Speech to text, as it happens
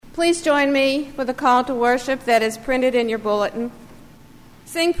Please join me for the call to worship that is printed in your bulletin.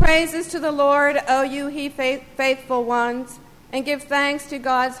 Sing praises to the Lord, O you he faithful ones, and give thanks to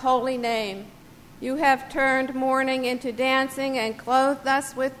God's holy name. You have turned mourning into dancing and clothed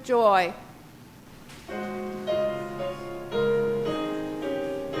us with joy.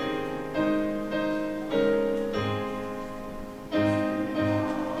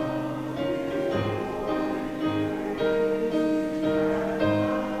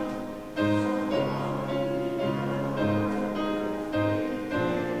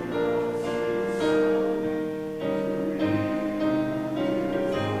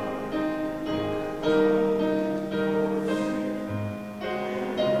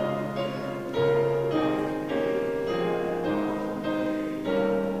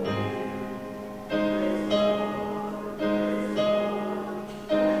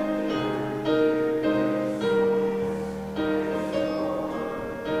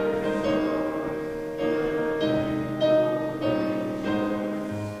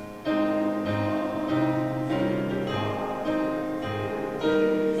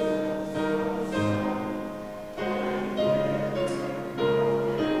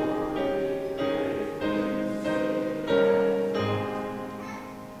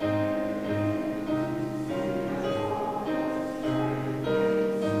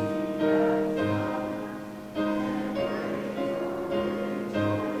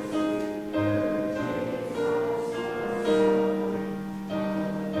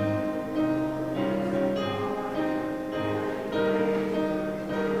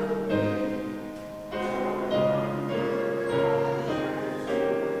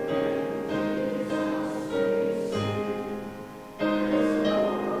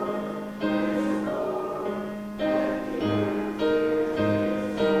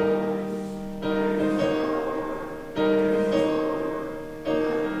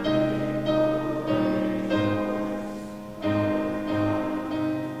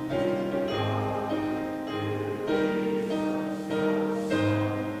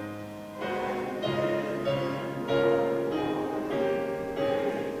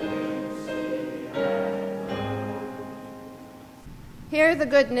 Hear the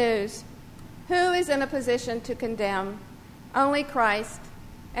good news. Who is in a position to condemn? Only Christ.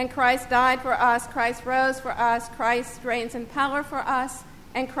 And Christ died for us, Christ rose for us, Christ reigns in power for us,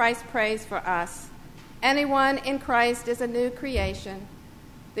 and Christ prays for us. Anyone in Christ is a new creation.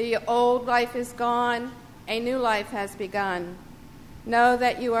 The old life is gone, a new life has begun. Know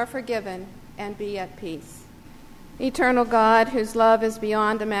that you are forgiven and be at peace. Eternal God, whose love is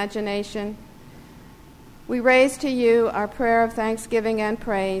beyond imagination, we raise to you our prayer of thanksgiving and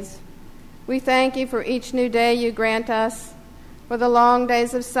praise. We thank you for each new day you grant us, for the long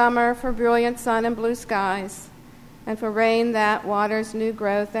days of summer, for brilliant sun and blue skies, and for rain that waters new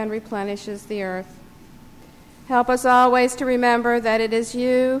growth and replenishes the earth. Help us always to remember that it is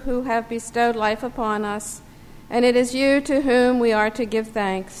you who have bestowed life upon us, and it is you to whom we are to give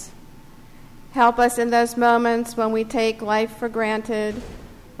thanks. Help us in those moments when we take life for granted,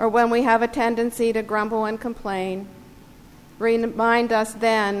 or when we have a tendency to grumble and complain. Remind us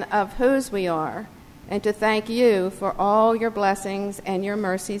then of whose we are, and to thank you for all your blessings and your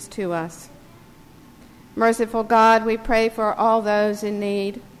mercies to us. Merciful God, we pray for all those in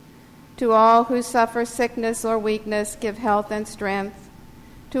need. To all who suffer sickness or weakness, give health and strength.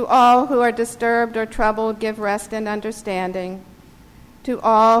 To all who are disturbed or troubled, give rest and understanding. To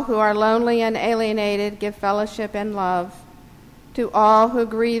all who are lonely and alienated, give fellowship and love. To all who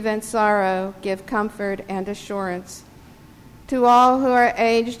grieve and sorrow, give comfort and assurance. To all who are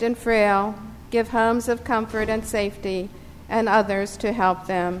aged and frail, give homes of comfort and safety, and others to help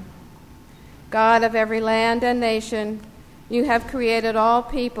them. God of every land and nation, you have created all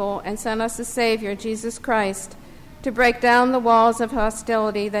people and sent us a Savior, Jesus Christ, to break down the walls of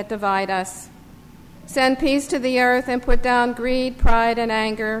hostility that divide us. Send peace to the earth and put down greed, pride, and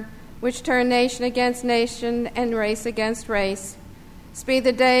anger, which turn nation against nation and race against race. Speed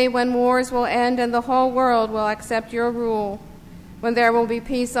the day when wars will end and the whole world will accept your rule, when there will be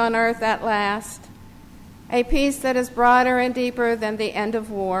peace on earth at last, a peace that is broader and deeper than the end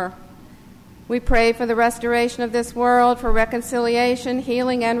of war. We pray for the restoration of this world, for reconciliation,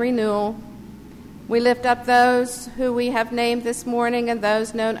 healing, and renewal. We lift up those who we have named this morning and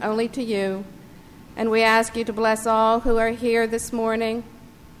those known only to you, and we ask you to bless all who are here this morning.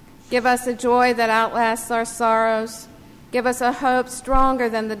 Give us a joy that outlasts our sorrows. Give us a hope stronger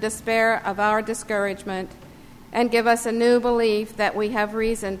than the despair of our discouragement, and give us a new belief that we have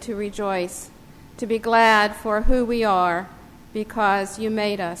reason to rejoice, to be glad for who we are, because you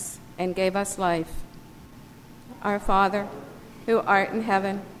made us and gave us life. Our Father, who art in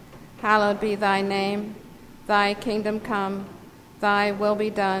heaven, Hallowed be thy name. Thy kingdom come. Thy will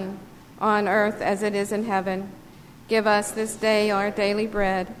be done, on earth as it is in heaven. Give us this day our daily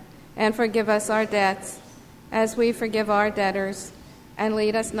bread, and forgive us our debts, as we forgive our debtors. And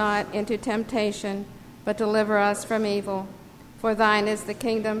lead us not into temptation, but deliver us from evil. For thine is the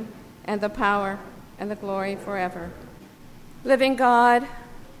kingdom, and the power, and the glory forever. Living God,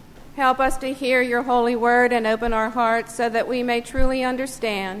 help us to hear your holy word and open our hearts so that we may truly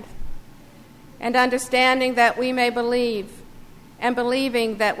understand. And understanding that we may believe, and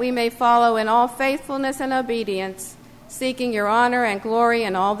believing that we may follow in all faithfulness and obedience, seeking your honor and glory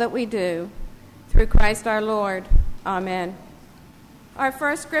in all that we do. Through Christ our Lord. Amen. Our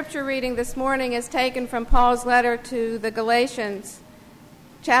first scripture reading this morning is taken from Paul's letter to the Galatians,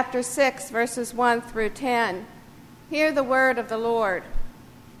 chapter 6, verses 1 through 10. Hear the word of the Lord.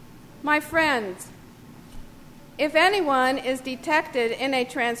 My friends, if anyone is detected in a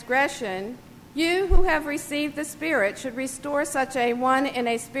transgression, you who have received the Spirit should restore such a one in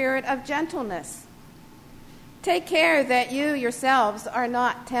a spirit of gentleness. Take care that you yourselves are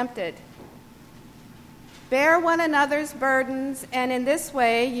not tempted. Bear one another's burdens, and in this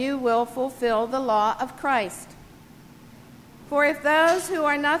way you will fulfill the law of Christ. For if those who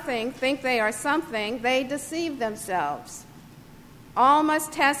are nothing think they are something, they deceive themselves. All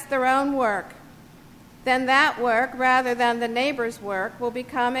must test their own work. Then that work, rather than the neighbor's work, will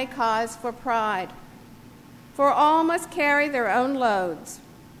become a cause for pride. For all must carry their own loads.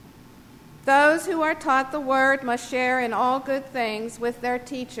 Those who are taught the word must share in all good things with their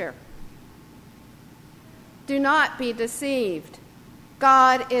teacher. Do not be deceived.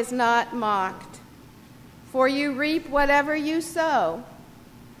 God is not mocked. For you reap whatever you sow.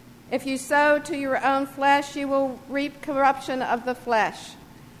 If you sow to your own flesh, you will reap corruption of the flesh.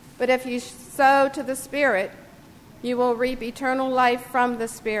 But if you sow to the Spirit, you will reap eternal life from the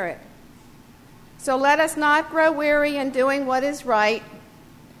Spirit. So let us not grow weary in doing what is right,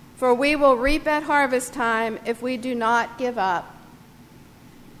 for we will reap at harvest time if we do not give up.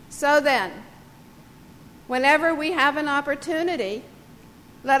 So then, whenever we have an opportunity,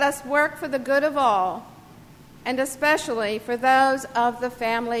 let us work for the good of all, and especially for those of the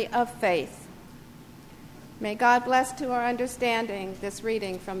family of faith. May God bless to our understanding this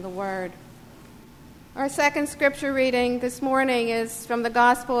reading from the Word. Our second scripture reading this morning is from the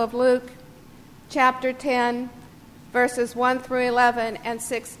Gospel of Luke, chapter 10, verses 1 through 11 and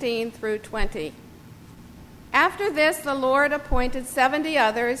 16 through 20. After this, the Lord appointed 70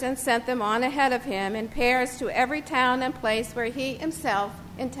 others and sent them on ahead of him in pairs to every town and place where he himself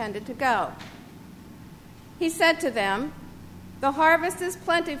intended to go. He said to them, "The harvest is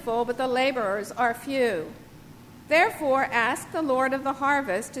plentiful, but the laborers are few. Therefore, ask the Lord of the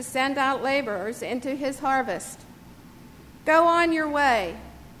harvest to send out laborers into his harvest. Go on your way.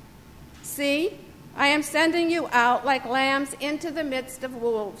 See, I am sending you out like lambs into the midst of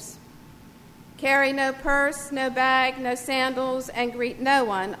wolves. Carry no purse, no bag, no sandals, and greet no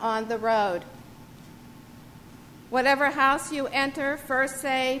one on the road. Whatever house you enter, first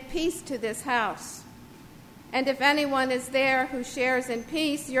say, 'Peace to this house.' And if anyone is there who shares in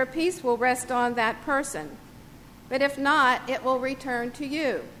peace, your peace will rest on that person. But if not, it will return to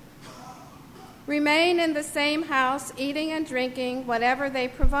you. Remain in the same house, eating and drinking whatever they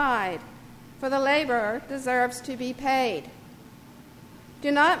provide, for the laborer deserves to be paid.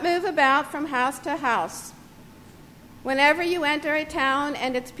 Do not move about from house to house. Whenever you enter a town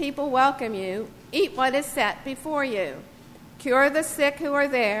and its people welcome you, eat what is set before you. Cure the sick who are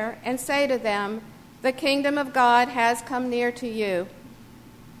there, and say to them, 'The kingdom of God has come near to you.'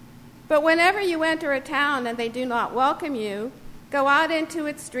 But whenever you enter a town and they do not welcome you, go out into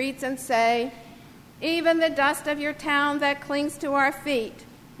its streets and say, 'Even the dust of your town that clings to our feet,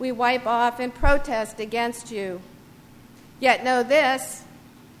 we wipe off in protest against you. Yet know this,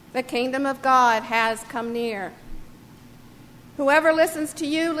 the kingdom of God has come near. Whoever listens to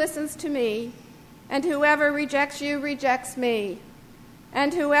you listens to me, and whoever rejects you rejects me,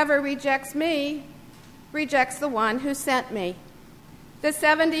 and whoever rejects me rejects the one who sent me.' The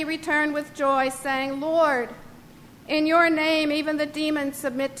 70 returned with joy, saying, 'Lord, in your name even the demons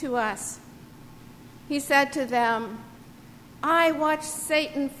submit to us.' He said to them, 'I watched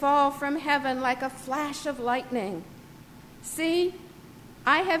Satan fall from heaven like a flash of lightning. See,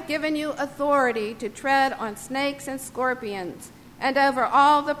 I have given you authority to tread on snakes and scorpions and over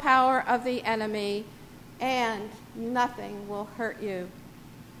all the power of the enemy, and nothing will hurt you.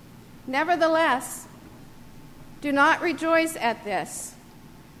 Nevertheless, do not rejoice at this,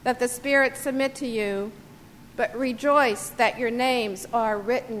 that the spirits submit to you, but rejoice that your names are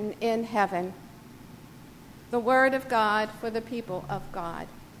written in heaven." The word of God for the people of God.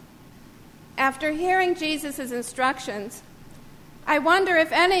 After hearing Jesus' instructions, I wonder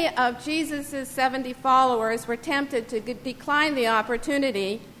if any of Jesus' 70 followers were tempted to decline the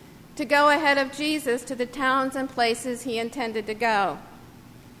opportunity to go ahead of Jesus to the towns and places he intended to go.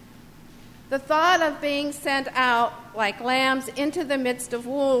 The thought of being sent out like lambs into the midst of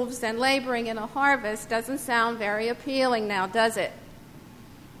wolves and laboring in a harvest doesn't sound very appealing now, does it?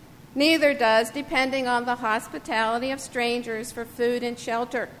 Neither does depending on the hospitality of strangers for food and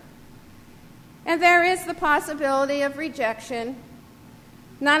shelter. And there is the possibility of rejection.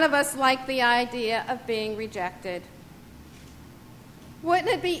 None of us like the idea of being rejected. Wouldn't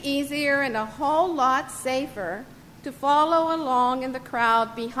it be easier and a whole lot safer to follow along in the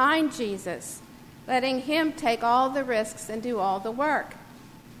crowd behind Jesus, letting him take all the risks and do all the work?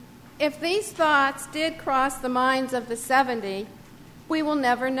 If these thoughts did cross the minds of the 70, we will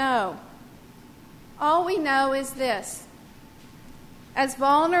never know. All we know is this: as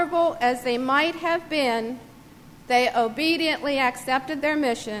vulnerable as they might have been, they obediently accepted their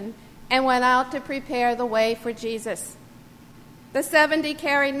mission and went out to prepare the way for Jesus. The 70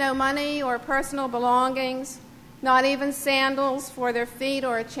 carried no money or personal belongings, not even sandals for their feet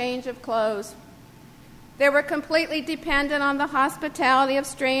or a change of clothes. They were completely dependent on the hospitality of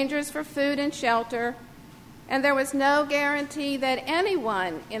strangers for food and shelter, and there was no guarantee that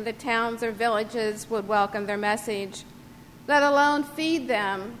anyone in the towns or villages would welcome their message, let alone feed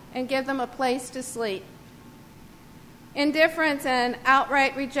them and give them a place to sleep. Indifference and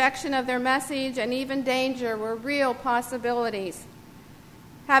outright rejection of their message and even danger were real possibilities.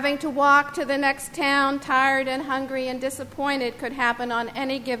 Having to walk to the next town, tired and hungry and disappointed, could happen on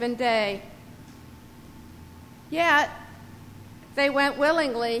any given day. Yet, they went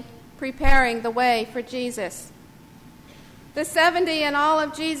willingly, preparing the way for Jesus. The 70 and all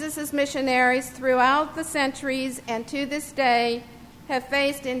of Jesus' missionaries throughout the centuries and to this day have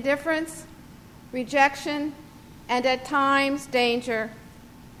faced indifference, rejection, and at times danger.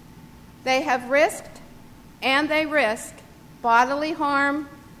 They have risked, and they risk, bodily harm,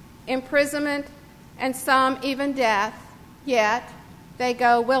 imprisonment, and some even death, yet they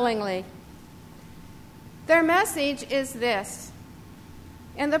go willingly. Their message is this: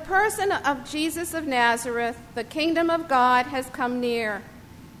 in the person of Jesus of Nazareth, the kingdom of God has come near,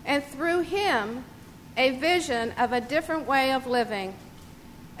 and through him, a vision of a different way of living,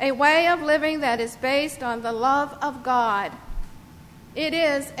 a way of living that is based on the love of God. It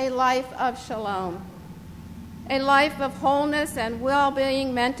is a life of shalom, a life of wholeness and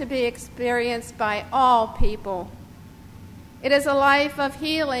well-being meant to be experienced by all people. It is a life of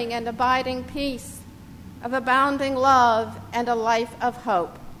healing and abiding peace, of abounding love, and a life of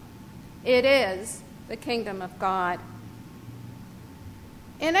hope. It is the kingdom of God.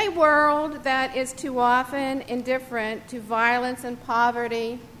 In a world that is too often indifferent to violence and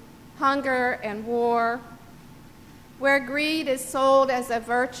poverty, hunger and war, where greed is sold as a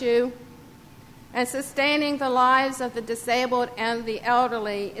virtue, and sustaining the lives of the disabled and the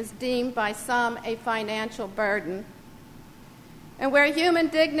elderly is deemed by some a financial burden, and where human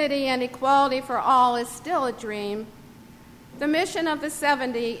dignity and equality for all is still a dream, the mission of the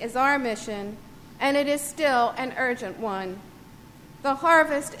 70 is our mission, and it is still an urgent one. The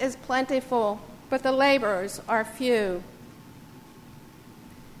harvest is plentiful, but the laborers are few.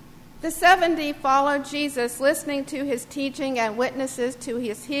 The 70 followed Jesus, listening to his teaching and witnesses to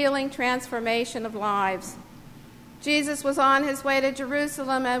his healing transformation of lives. Jesus was on his way to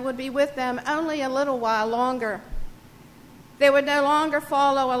Jerusalem and would be with them only a little while longer. They would no longer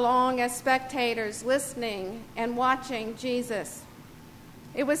follow along as spectators, listening and watching Jesus.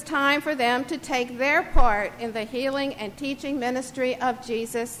 It was time for them to take their part in the healing and teaching ministry of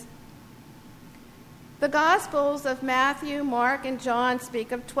Jesus. The Gospels of Matthew, Mark, and John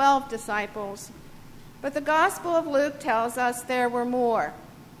speak of 12 disciples, but the Gospel of Luke tells us there were more.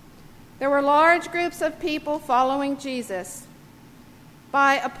 There were large groups of people following Jesus.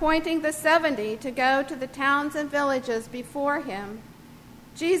 By appointing the 70 to go to the towns and villages before him,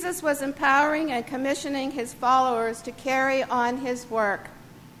 Jesus was empowering and commissioning his followers to carry on his work.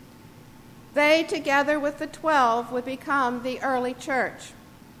 They, together with the 12, would become the early church.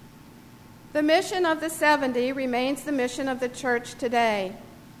 The mission of the 70 remains the mission of the church today.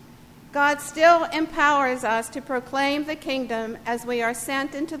 God still empowers us to proclaim the kingdom as we are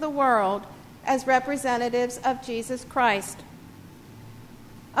sent into the world as representatives of Jesus Christ.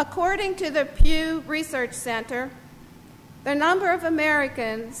 According to the Pew Research Center, the number of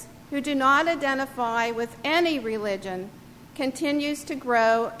Americans who do not identify with any religion continues to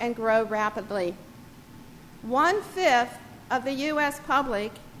grow and grow rapidly. 1/5 of the U.S.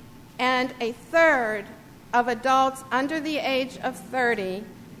 public and 1/3 of adults under the age of 30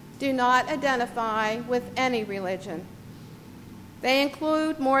 do not identify with any religion. They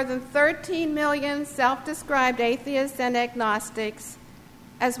include more than 13 million self-described atheists and agnostics,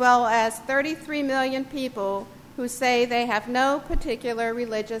 as well as 33 million people who say they have no particular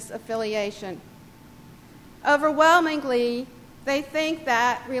religious affiliation. Overwhelmingly, they think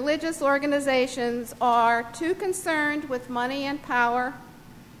that religious organizations are too concerned with money and power,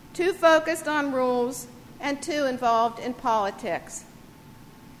 too focused on rules, and too involved in politics.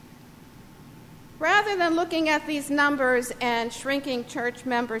 Rather than looking at these numbers and shrinking church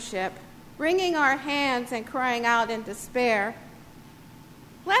membership, wringing our hands and crying out in despair,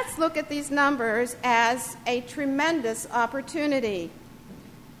 let's look at these numbers as a tremendous opportunity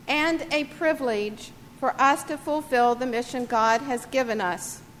and a privilege for us to fulfill the mission God has given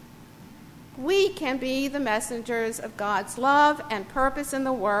us. We can be the messengers of God's love and purpose in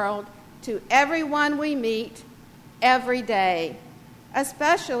the world to everyone we meet every day,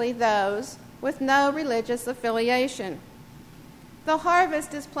 especially those with no religious affiliation. The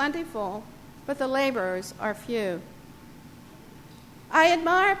harvest is plentiful, but the laborers are few. I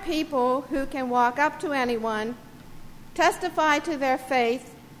admire people who can walk up to anyone, testify to their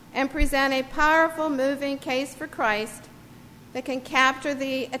faith, and present a powerful, moving case for Christ that can capture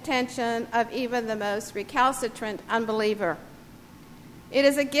the attention of even the most recalcitrant unbeliever. It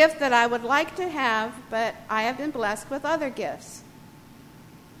is a gift that I would like to have, but I have been blessed with other gifts.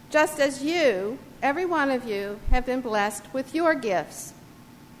 Just as you, every one of you, have been blessed with your gifts.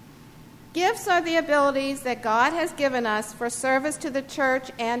 Gifts are the abilities that God has given us for service to the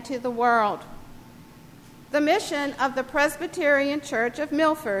church and to the world. The mission of the Presbyterian Church of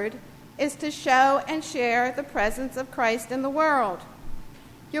Milford is to show and share the presence of Christ in the world.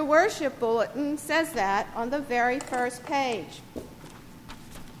 Your worship bulletin says that on the very first page.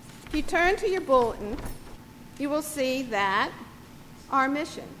 If you turn to your bulletin, you will see that our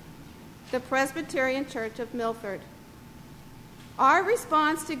mission, the Presbyterian Church of Milford. Our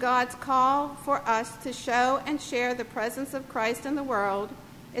response to God's call for us to show and share the presence of Christ in the world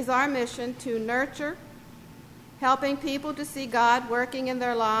is our mission to nurture, helping people to see God working in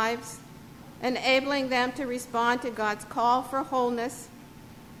their lives, enabling them to respond to God's call for wholeness,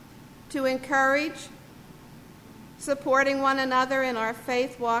 to encourage, supporting one another in our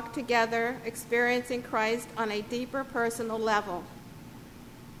faith walk together, experiencing Christ on a deeper personal level,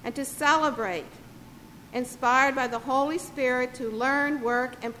 and to celebrate, inspired by the Holy Spirit to learn,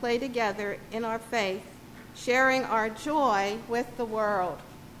 work, and play together in our faith, sharing our joy with the world.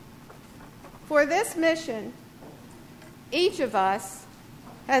 For this mission, each of us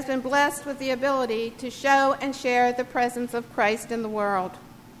has been blessed with the ability to show and share the presence of Christ in the world.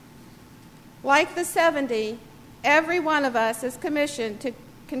 Like the 70, every one of us is commissioned to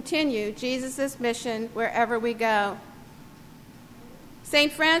continue Jesus' mission wherever we go.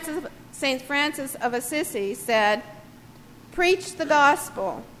 St. Francis of Assisi said, "Preach the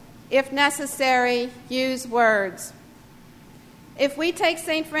gospel. If necessary, use words." If we take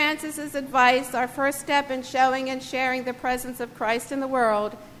St. Francis's advice, our first step in showing and sharing the presence of Christ in the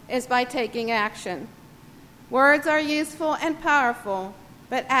world is by taking action. Words are useful and powerful,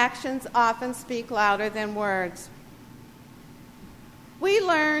 but actions often speak louder than words. We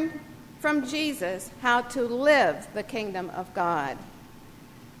learn from Jesus how to live the kingdom of God.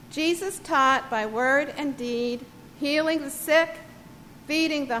 Jesus taught by word and deed, healing the sick,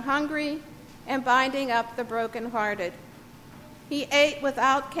 feeding the hungry, and binding up the brokenhearted. He ate with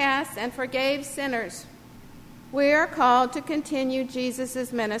outcasts and forgave sinners. We are called to continue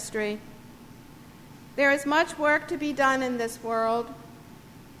Jesus' ministry. There is much work to be done in this world.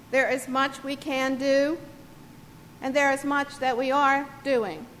 There is much we can do, and there is much that we are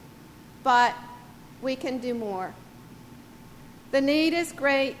doing, but we can do more. The need is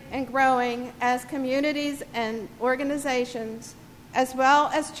great and growing as communities and organizations, as well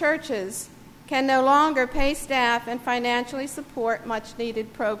as churches, can no longer pay staff and financially support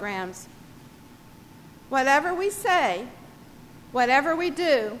much-needed programs. Whatever we say, whatever we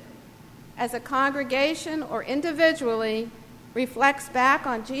do, as a congregation or individually, reflects back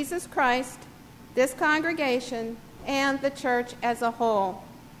on Jesus Christ, this congregation, and the church as a whole.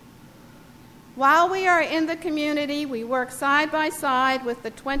 While we are in the community, we work side by side with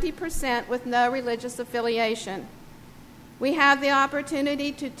the 20% with no religious affiliation. We have the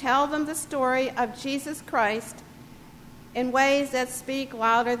opportunity to tell them the story of Jesus Christ in ways that speak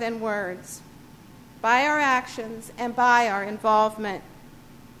louder than words, by our actions and by our involvement.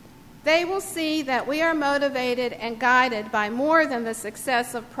 They will see that we are motivated and guided by more than the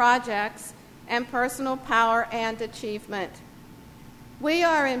success of projects and personal power and achievement. We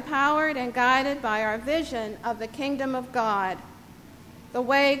are empowered and guided by our vision of the kingdom of God. the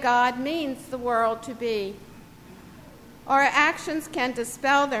way God means the world to be. Our actions can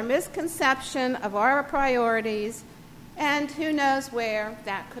dispel their misconception of our priorities, and who knows where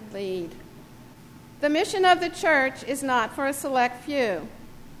that could lead. The mission of the church is not for a select few.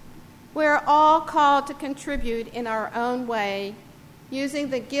 We're all called to contribute in our own way, using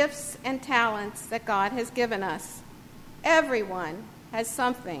the gifts and talents that God has given us. Everyone has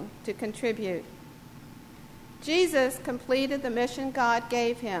something to contribute. Jesus completed the mission God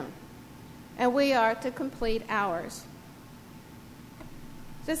gave him, and we are to complete ours.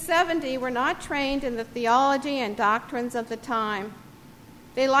 The 70 were not trained in the theology and doctrines of the time.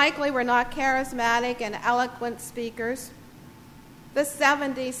 They likely were not charismatic and eloquent speakers. The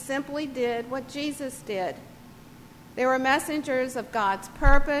 70 simply did what Jesus did. They were messengers of God's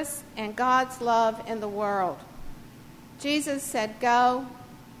purpose and God's love in the world. Jesus said, "Go,"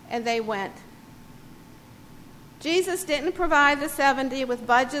 and they went. Jesus didn't provide the 70 with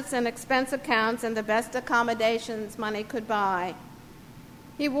budgets and expense accounts and the best accommodations money could buy.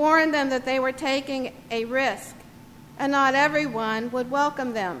 He warned them that they were taking a risk, and not everyone would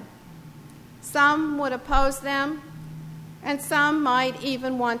welcome them. Some would oppose them, and some might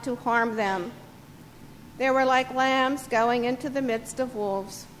even want to harm them. They were like lambs going into the midst of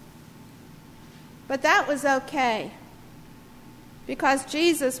wolves. But that was okay, because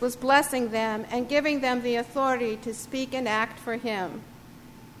Jesus was blessing them and giving them the authority to speak and act for him.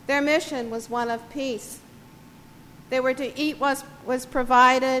 Their mission was one of peace. They were to eat what was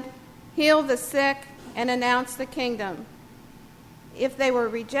provided, heal the sick, and announce the kingdom. If they were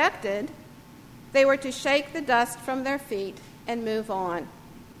rejected, they were to shake the dust from their feet and move on.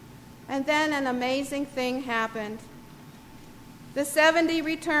 And then an amazing thing happened. The 70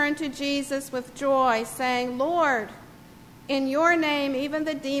 returned to Jesus with joy, saying, "Lord, in your name even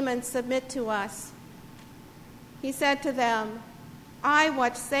the demons submit to us." He said to them, "I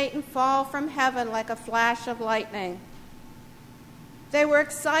watched Satan fall from heaven like a flash of lightning." They were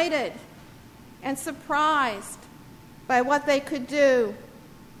excited and surprised by what they could do.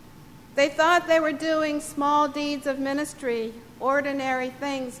 They thought they were doing small deeds of ministry, ordinary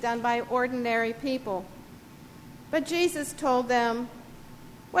things done by ordinary people. But Jesus told them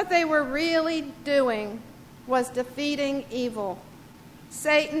what they were really doing was defeating evil.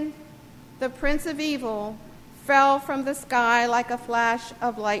 Satan, the prince of evil, fell from the sky like a flash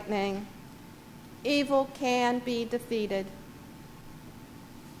of lightning. Evil can be defeated.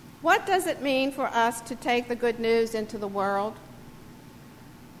 What does it mean for us to take the good news into the world?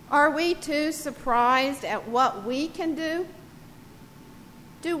 Are we too surprised at what we can do?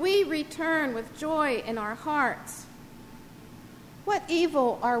 Do we return with joy in our hearts? What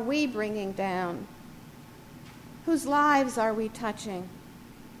evil are we bringing down? Whose lives are we touching?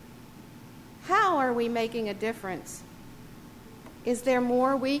 How are we making a difference? Is there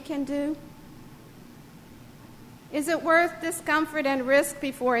more we can do? Is it worth discomfort and risk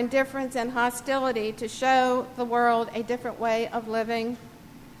before indifference and hostility to show the world a different way of living?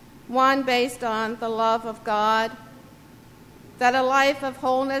 One based on the love of God, that a life of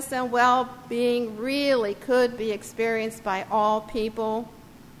wholeness and well-being really could be experienced by all people,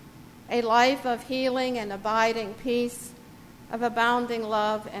 a life of healing and abiding peace, of abounding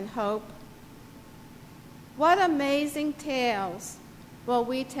love and hope. What amazing tales will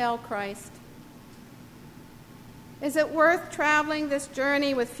we tell Christ? Is it worth traveling this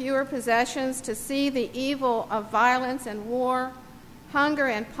journey with fewer possessions to see the evil of violence and war, hunger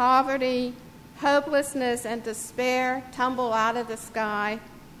and poverty, hopelessness and despair tumble out of the sky?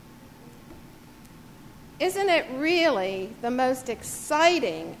 Isn't it really the most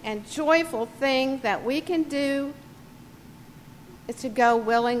exciting and joyful thing that we can do is to go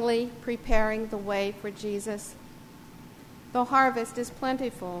willingly preparing the way for Jesus? The harvest is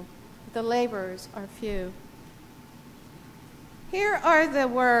plentiful, but the laborers are few. Here are the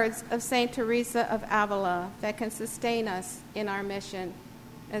words of St. Teresa of Avila that can sustain us in our mission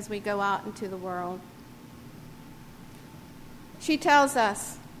as we go out into the world. She tells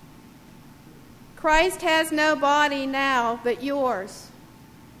us, "Christ has no body now but yours,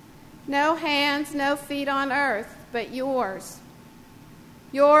 no hands, no feet on earth but yours.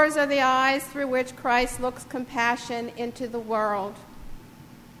 Yours are the eyes through which Christ looks compassion into the world.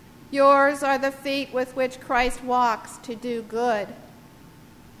 Yours are the feet with which Christ walks to do good.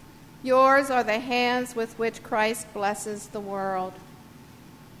 Yours are the hands with which Christ blesses the world."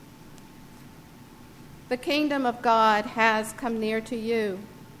 The kingdom of God has come near to you.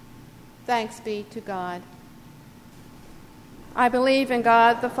 Thanks be to God. I believe in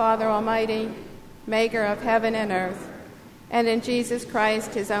God the Father Almighty, maker of heaven and earth, and in Jesus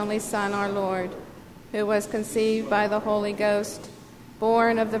Christ, his only Son, our Lord, who was conceived by the Holy Ghost,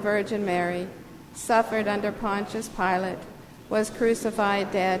 born of the Virgin Mary, suffered under Pontius Pilate, was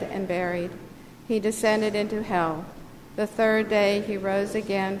crucified, dead, and buried. He descended into hell. The third day he rose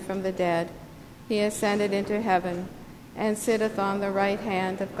again from the dead. He ascended into heaven, and sitteth on the right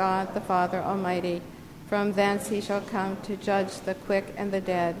hand of God the Father Almighty. From thence he shall come to judge the quick and the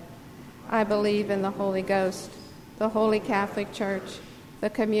dead. I believe in the Holy Ghost, the Holy Catholic Church, the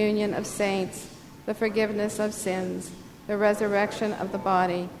communion of saints, the forgiveness of sins, the resurrection of the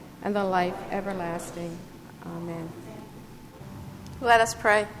body, and the life everlasting. Amen. Let us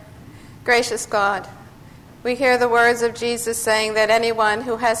pray. Gracious God, we hear the words of Jesus saying that anyone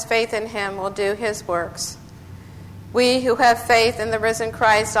who has faith in him will do his works. We who have faith in the risen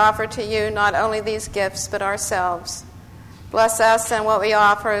Christ offer to you not only these gifts, but ourselves. Bless us and what we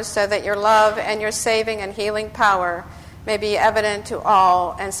offer so that your love and your saving and healing power may be evident to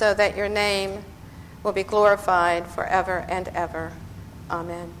all, and so that your name will be glorified forever and ever.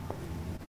 Amen.